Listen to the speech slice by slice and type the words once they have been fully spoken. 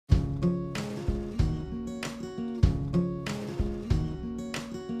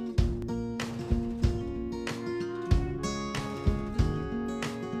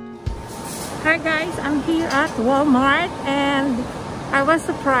Hi guys, I'm here at Walmart and I was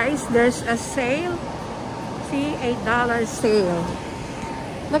surprised there's a sale. See, $8 sale.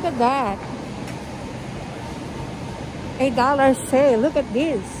 Look at that. $8 sale. Look at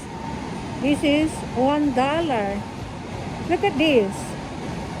this. This is $1. Look at this.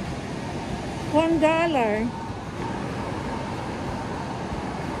 $1.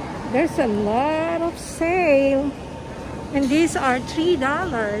 There's a lot of sale. And these are $3.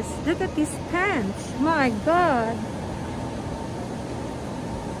 Look at these pants. My God.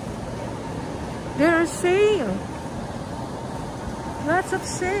 They're sale. Lots of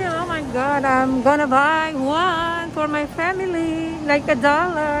sale. Oh my God. I'm gonna buy one for my family. Like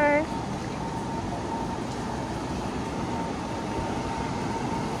 $1.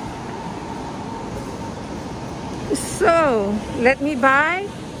 So, let me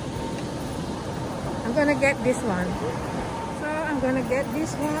buy. I'm gonna get this one. So, I'm gonna get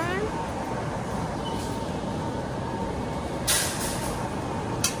this one.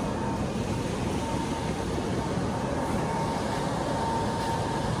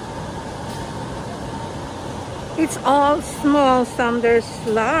 It's all small, some there's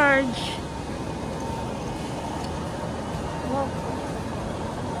large.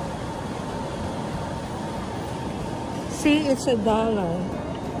 See, it's $1.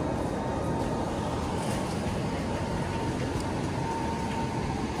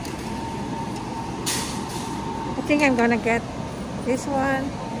 I think I'm gonna get this one.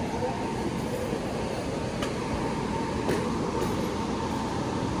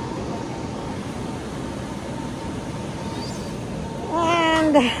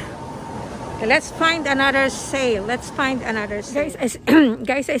 And let's find another sale. Let's find another sale.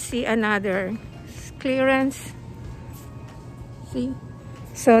 Guys, I see another clearance. See?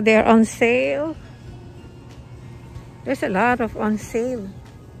 So they're on sale. There's a lot of on sale.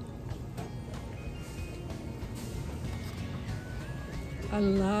 A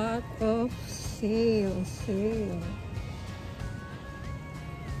lot of sale.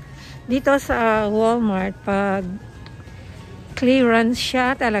 Dito sa Walmart, pag clearance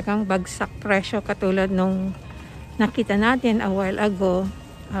siya, talagang bagsak presyo katulad nung nakita natin a while ago,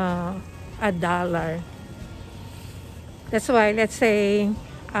 $1. That's why, let's say,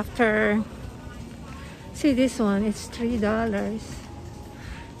 after, see this one, it's $3.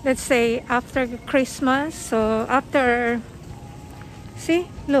 Let's say after Christmas, so after, see,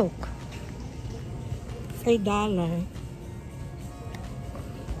 look, $8.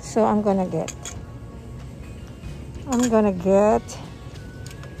 So I'm gonna get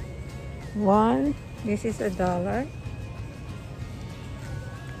one. This is $1.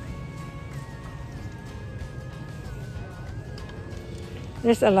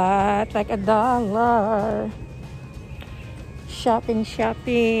 There's a lot, like $1. Shopping. So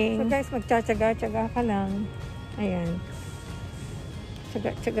guys, magtsatsaga-tsaga ka lang. Ayan.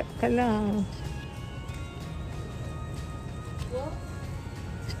 Tsaga-tsaga ka lang.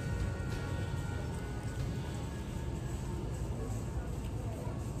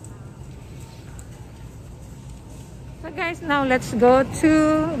 So guys, now let's go to,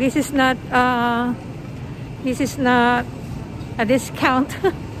 this is not a discount.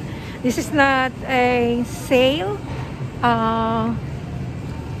 This is not a sale. I'm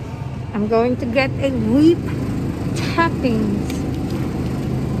going to get a whip toppings.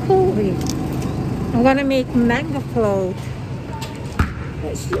 Cool whip. I'm gonna make mega float.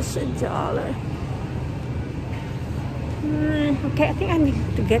 That's just $1. Okay, I think I need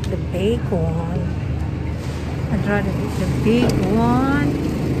to get the big one. I'd rather get the big one.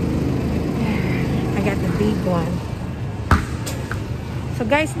 I got the big one. So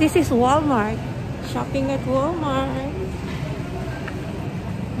guys, this is Walmart. Shopping at Walmart.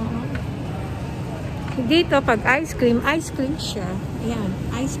 Dito, pag ice cream siya. Ayan,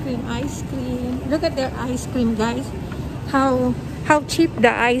 ice cream. Look at their ice cream, guys. How cheap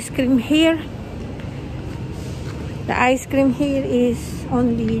the ice cream here. The ice cream here is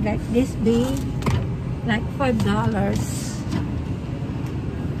only like this big. Like $5.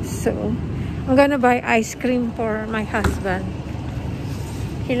 So, I'm gonna buy ice cream for my husband.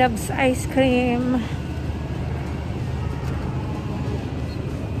 He loves ice cream.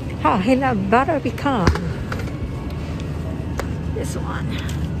 He loves butter pecan. This one.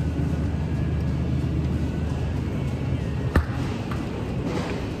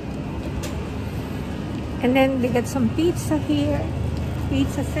 And then they got some pizza here.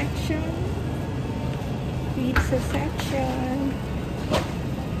 Pizza section.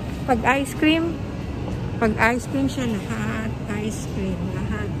 Pag ice cream siya, lahat ice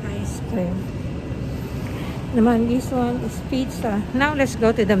cream. naman, this one is pizza. Now let's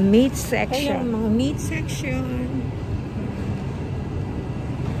go to the meat section. Ayan, mga meat section.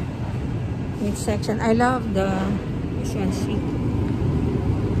 Meat section. I love this one, see.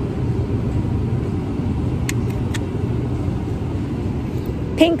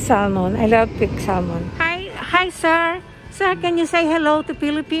 Pink salmon. I love pink salmon. Hi, sir. Sir, can you say hello to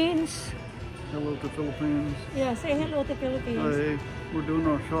Philippines? Hello to Philippines. Yeah, say hello to Philippines. Hey, we're doing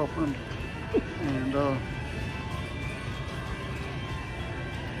our shopping, and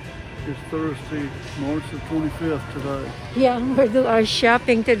it's Thursday, March the 25th today. Yeah, we're doing our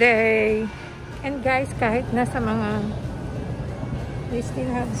shopping today. And guys, kahit nasa mga, they still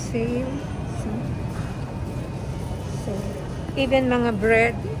have sale. So even mga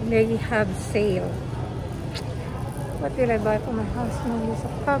bread, they have sale. What will I buy for my husband? There's a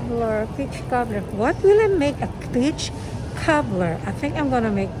cobbler, peach cobbler. What will I make a peach cobbler? I think I'm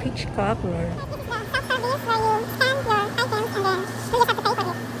gonna make peach cobbler.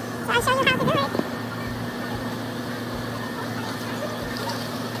 I'll show you how to do it.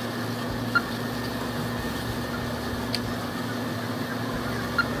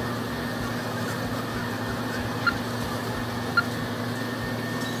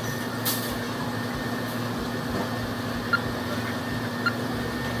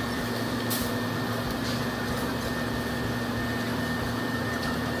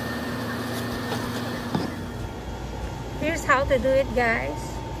 Here's how to do it, guys.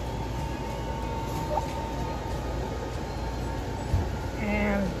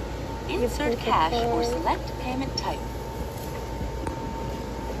 And insert cash or select payment type.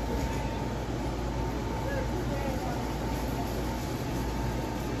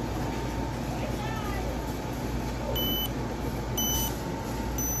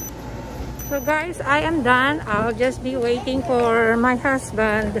 So guys, I am done. I'll just be waiting for my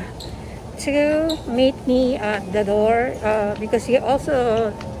husband to meet me at the door because he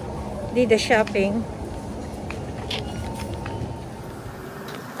also did the shopping.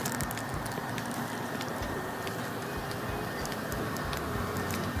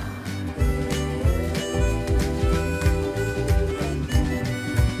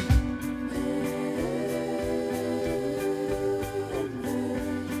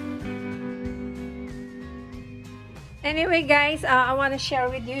 Anyway guys, I want to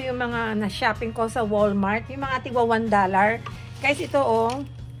share with you yung mga na-shopping ko sa Walmart. Yung mga tigwa $1. Guys, ito oh,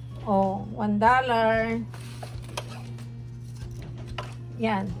 $1.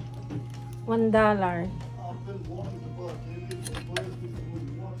 Yan. $1.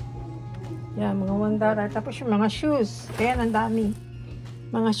 Yan, mga $1. Tapos yung mga shoes. Ayan, ang dami.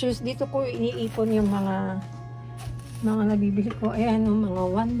 Mga shoes. Dito ko iniipon yung mga nabibili ko. Ayan, yung mga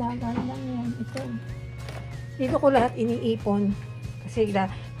 $1 lang yan. Ito. Dito ko lahat iniipon. Kasi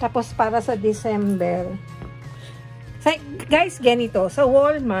tapos para sa December. So, guys, ganito. Sa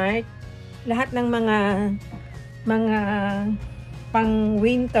Walmart, lahat ng mga pang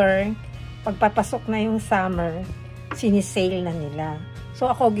winter, pagpapasok na yung summer, sinisale na nila. So,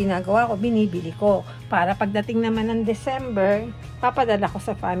 ako ginagawa ko, binibili ko. Para pagdating naman ng December, papadala ko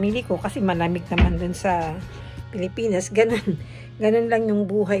sa family ko. Kasi malamig naman dun sa Pilipinas. Ganun lang yung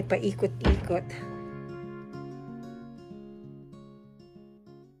buhay, paikot-ikot.